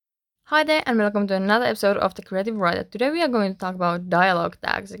Hi there and welcome to another episode of The Creative Writer. Today we are going to talk about dialogue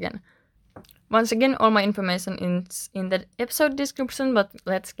tags again. Once again, all my information is in the episode description, but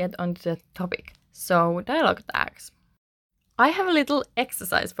let's get on to the topic. So, dialogue tags. I have a little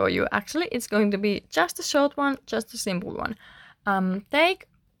exercise for you. Actually, it's going to be just a short one, just a simple one. Take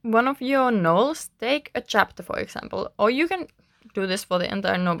one of your novels, take a chapter for example, or you can do this for the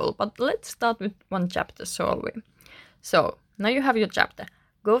entire novel, but let's start with one chapter, shall we? So, now you have your chapter.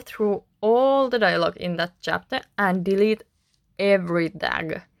 Go through all the dialogue in that chapter and delete every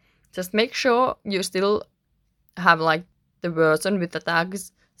tag. Just make sure you still have like the version with the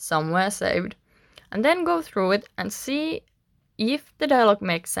tags somewhere saved. And then go through it and see if the dialogue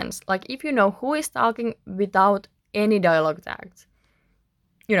makes sense. Like if you know who is talking without any dialogue tags.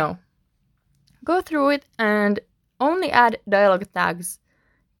 Go through it and only add dialogue tags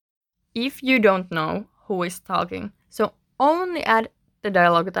if you don't know who is talking. So only add the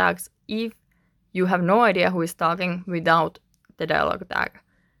dialogue tags if you have no idea who is talking without the dialogue tag.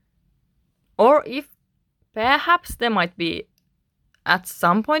 Or if perhaps there might be at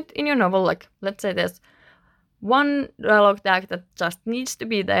some point in your novel, like let's say there's one dialogue tag that just needs to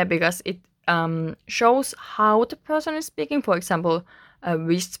be there because it shows how the person is speaking, for example,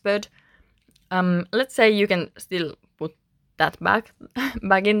 whispered. Let's say you can still put that back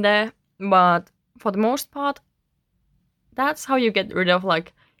in there, but for the most part, that's how you get rid of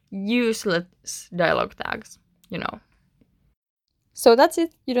like useless dialogue tags, So that's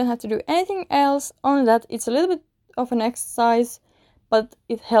it. You don't have to do anything else. Only that it's a little bit of an exercise, but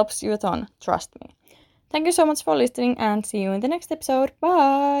it helps you a ton. Trust me. Thank you so much for listening and see you in the next episode.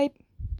 Bye!